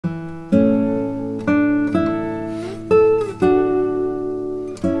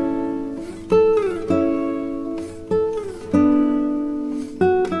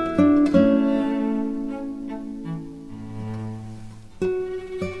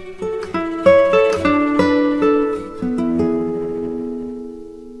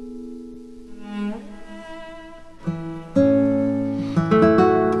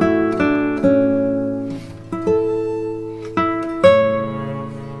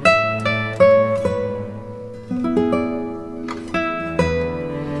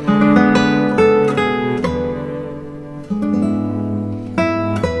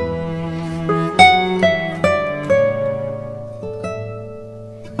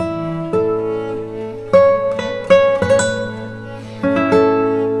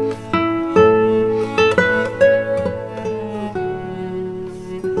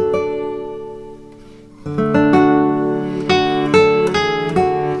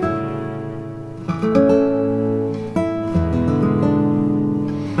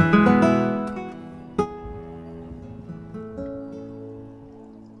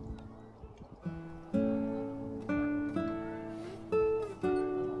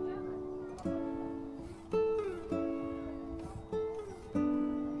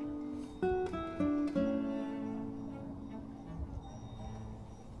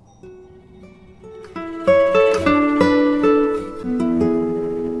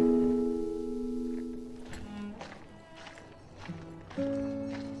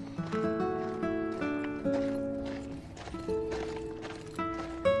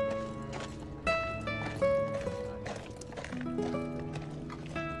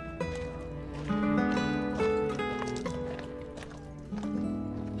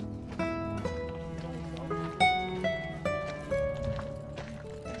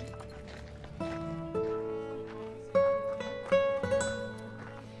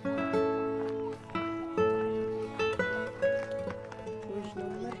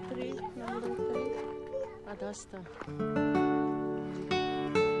basta.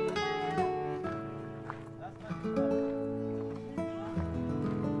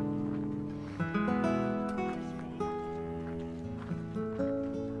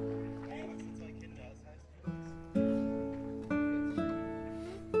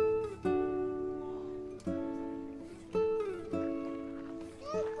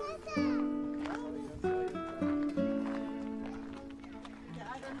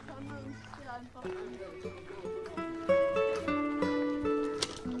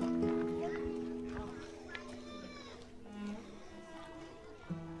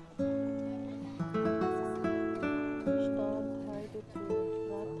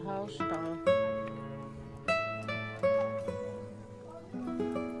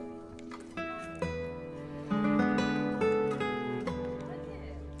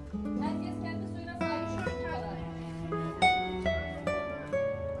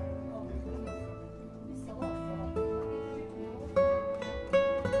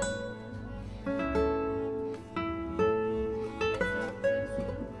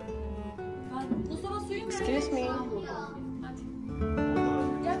 Excuse me.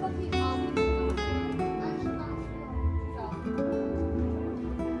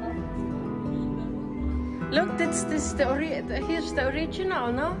 Look, here's the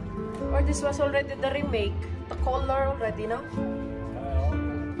original, no? Or this was already the remake, the color already, no?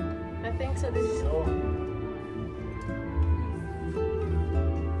 I think so. This is.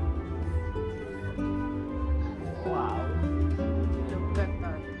 Wow! Look at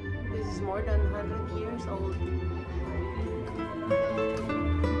that. This is more than 100 years old.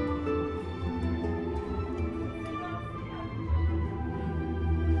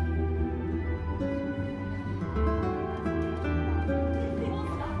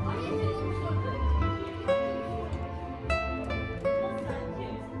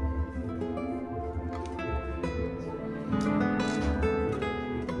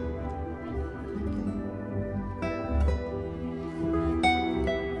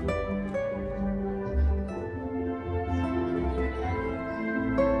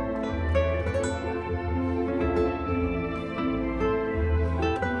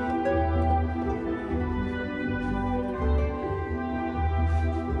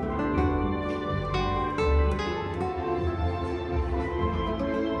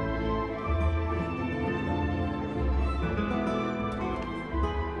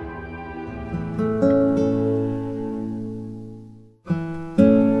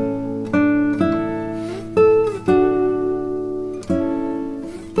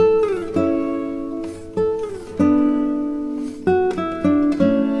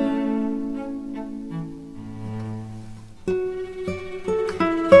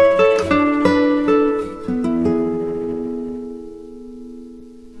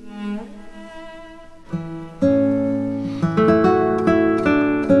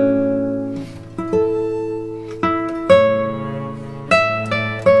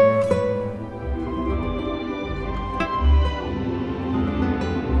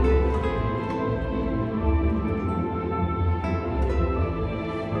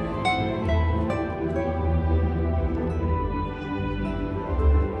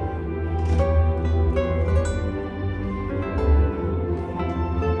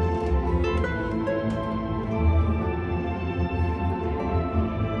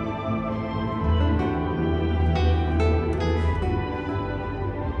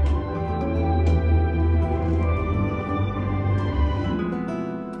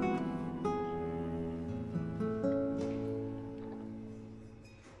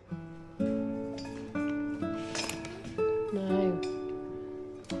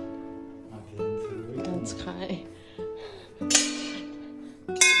 Sky.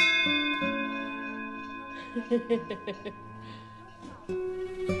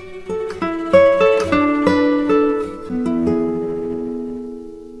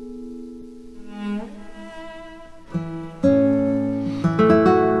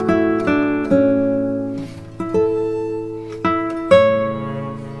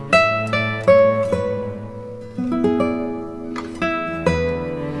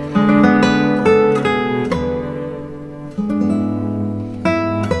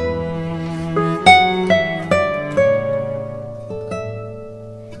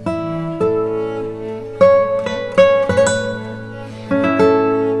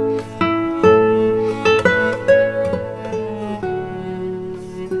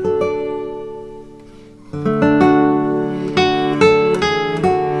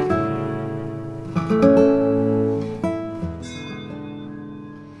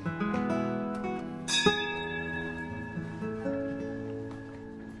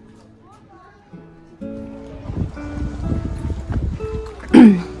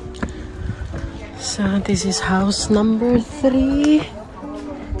 So this is house number 3.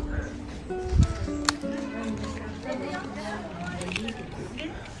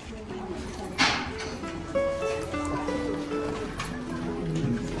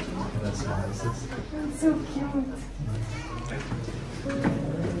 So cute.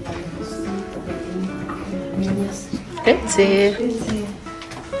 That's it.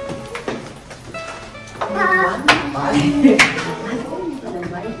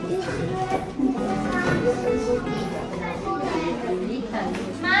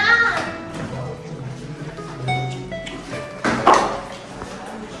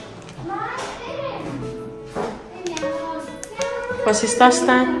 Was ist das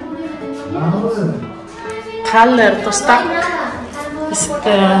denn? Keller, das Dach ist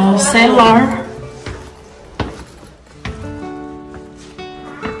der Cellar.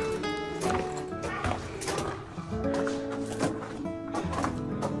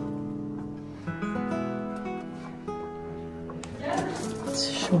 Das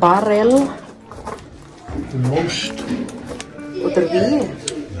ist Barrel. Most. Oder Bier. Nein,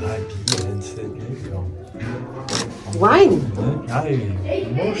 Bier haben sie nicht. Wein? Nein,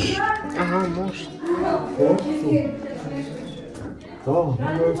 Most. Aha, Most. Da,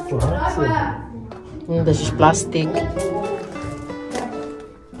 nur vorhanden. Das ist Plastik.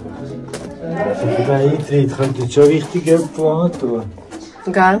 Also für den Eintritt könnte schon richtig etwas antun.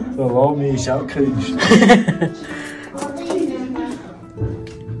 Gell? So warm ist auch Kunst.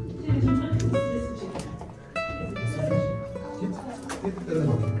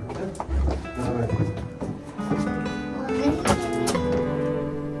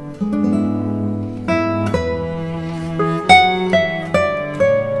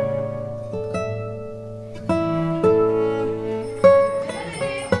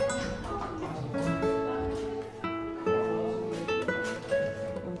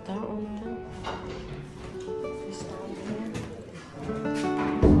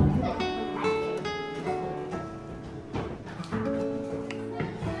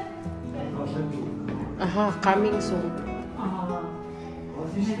 Aha, coming soon.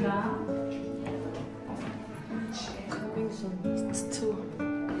 Coming soon. It's 2.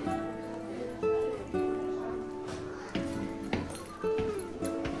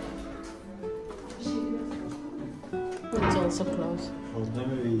 It's also close.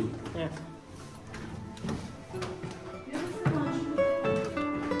 Yeah.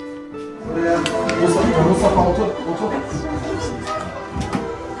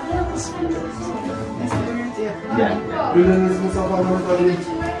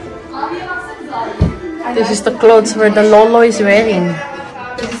 This is the clothes where the Lolo is wearing.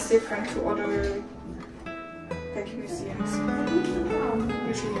 This is different to other like museums.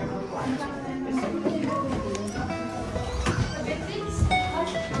 Usually are not white.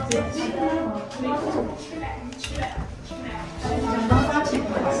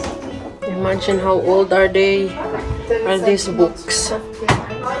 Imagine how old are they? Are these books? No,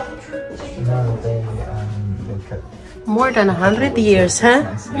 they cut. More than 100 years, huh?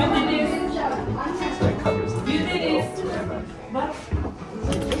 So it covers the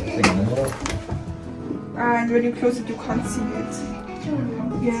And when you close it, you can't see it.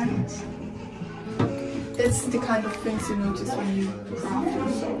 Yeah. That's the kind of things you notice when you craft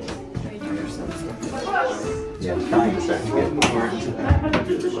yourself, make yourself stuff. Yeah, trying to start to get more into that.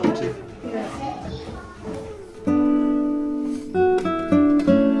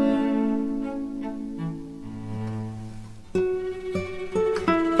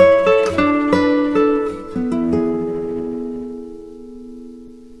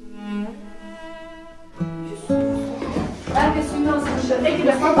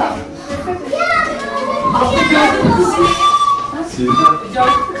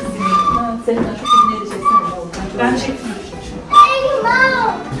 Seninle çok iyi edeceksin. Ben çektim.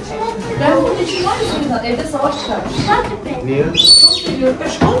 Ben bunun için var ya zaten evde savaş çıkarmış. Niye? Çok seviyorum.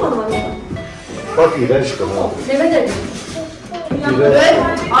 Kaşık olmadı mı? Bak iğrenç çıkalım. Mehmet Ali. İğrenç.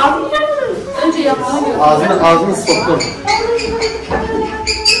 Önce yapmanı gör. Ağzını sokun.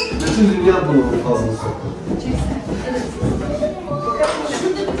 Bütün dünya bunu ağzını sokun.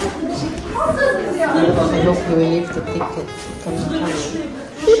 Look, we leave the ticket.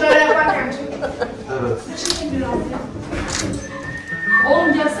 Şöyle bakın. Evet.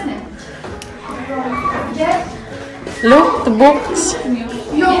 Oğlum gelsene. Gel. Look, the books.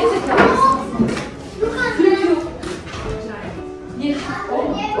 Yok. Gel.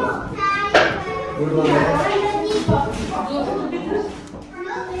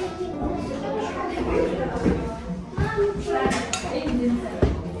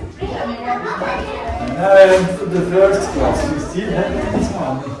 No, for the first class, we still have this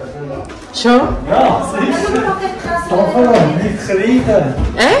one. Schon? Ja, sicher. Davon, nicht kreiden.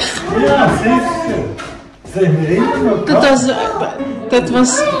 Echt? Ja, sicher. Das haben wir immer noch gehabt. That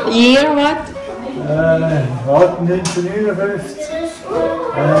was year what? Warte, 1959.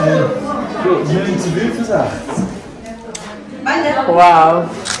 1965. Wow.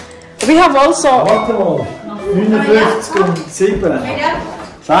 We have also Warte mal. 59 und 7.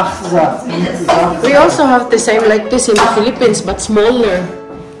 66. we also have the same like this in the Philippines but smaller.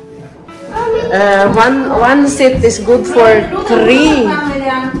 One seat is good for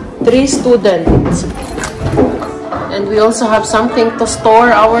three students. And we also have something to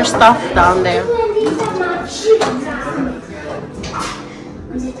store our stuff down there.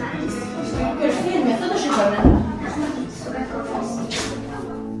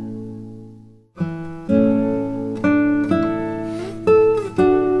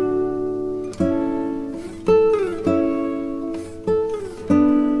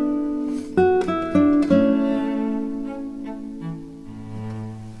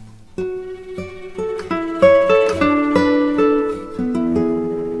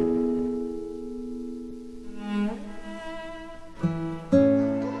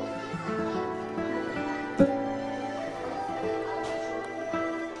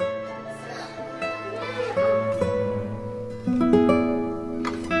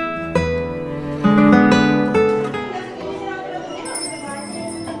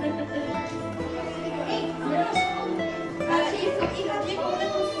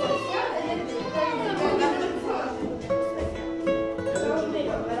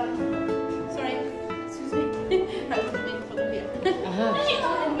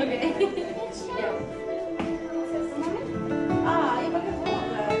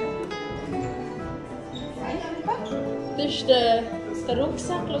 Das ist der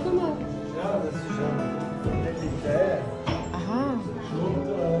Rucksack, schau mal. Ja, das ist ein Militär. Aha.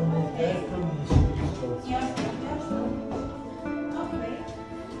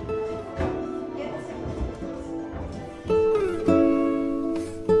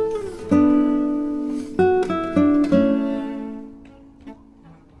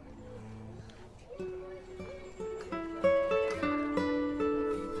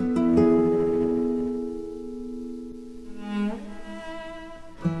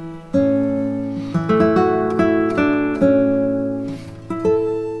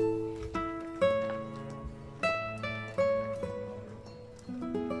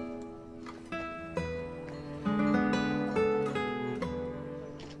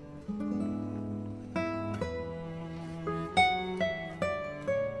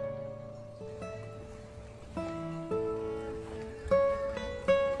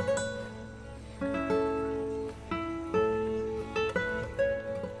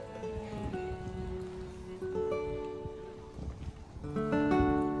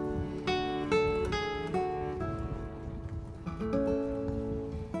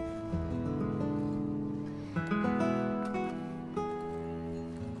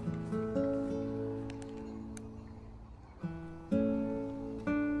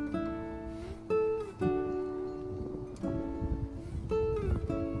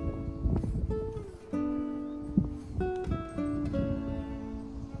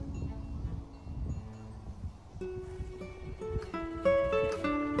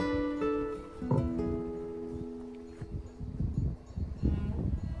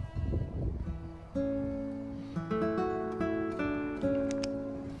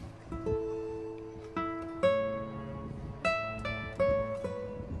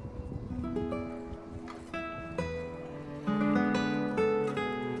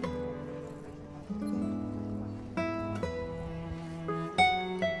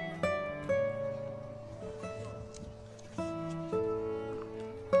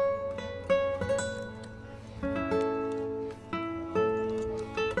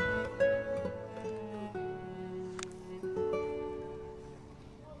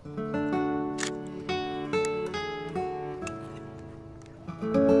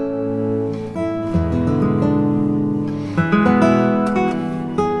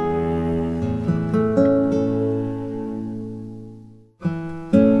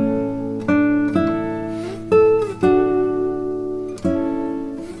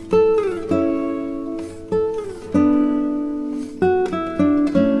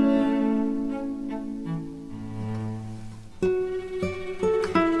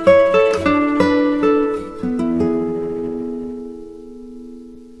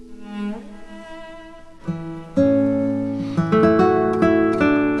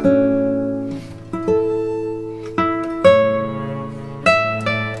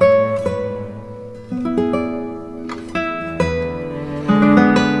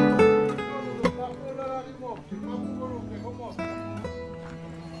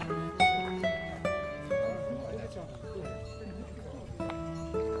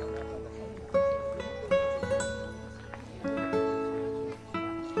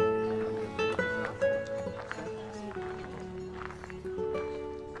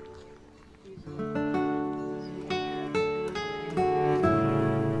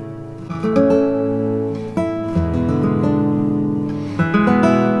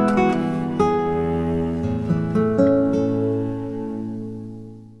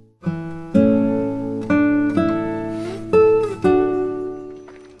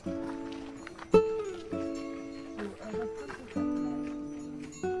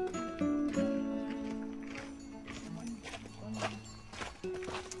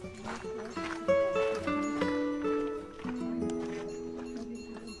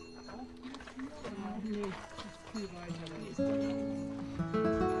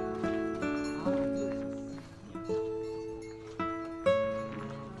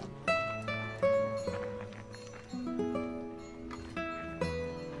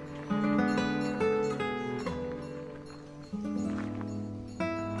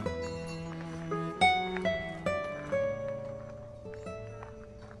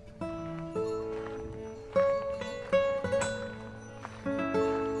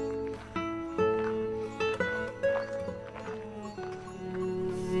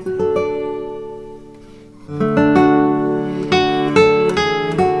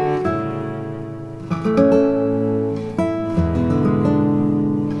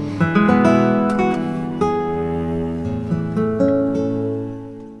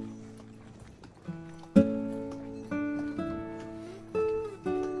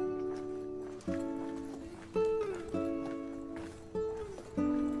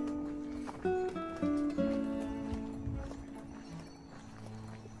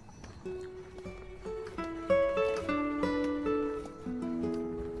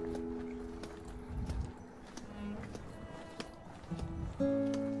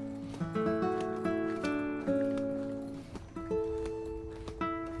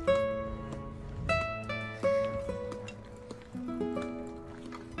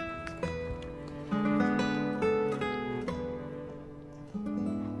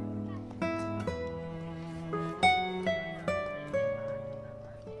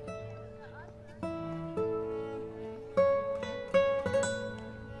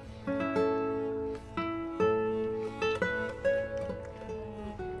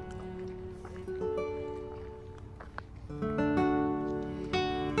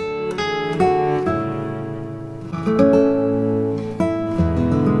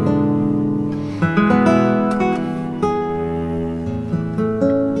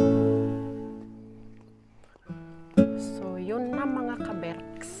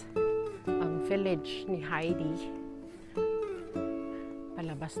 Village ni Heidi.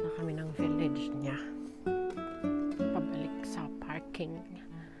 Palabas na kami ng village niya. Pabalik sa parking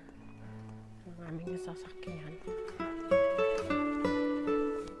ng aming sasakyan.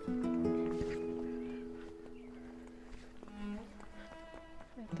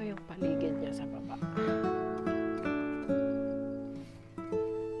 Ito yung paligid niya sa baba.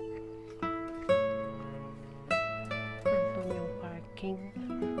 Ito yung parking.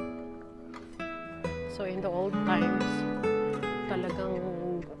 So in the old times, talagang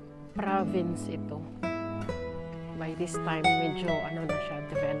province ito. By this time, medyo ano na siya,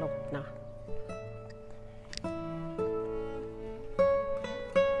 developed na.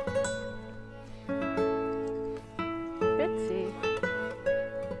 Let's see.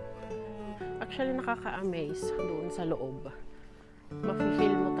 Actually, nakaka-amaze doon sa loob.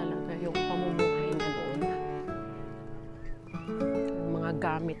 Mafe-feel mo talaga yung pamumuhay na doon. Yung mga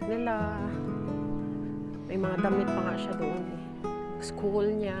gamit nila. May mga damit pa nga siya doon eh. School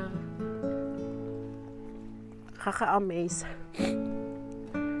niya. Kaka-amaze.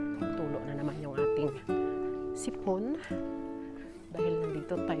 Tulo na naman yung ating sipon. Dahil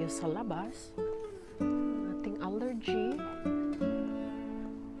nandito tayo sa labas. Ating allergy.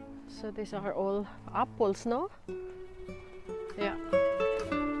 So these are all apples, no? Ja.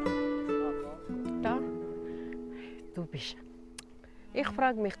 Da? Du bist. Ich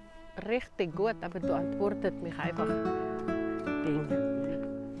frage mich richtig gut, aber du antwortet mich einfach Ding.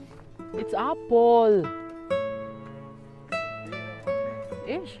 It's apple.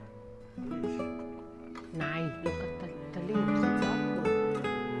 Is? Nein, look at the leaves. It's apple.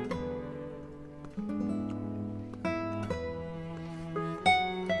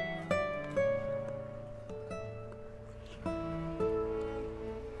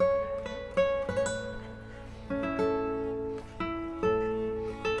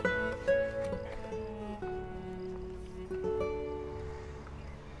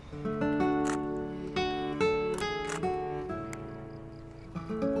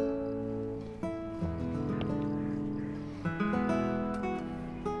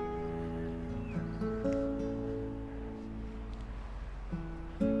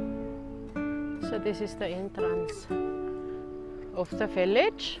 So this is the entrance of the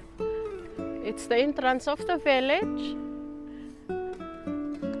village. It's the entrance of the village.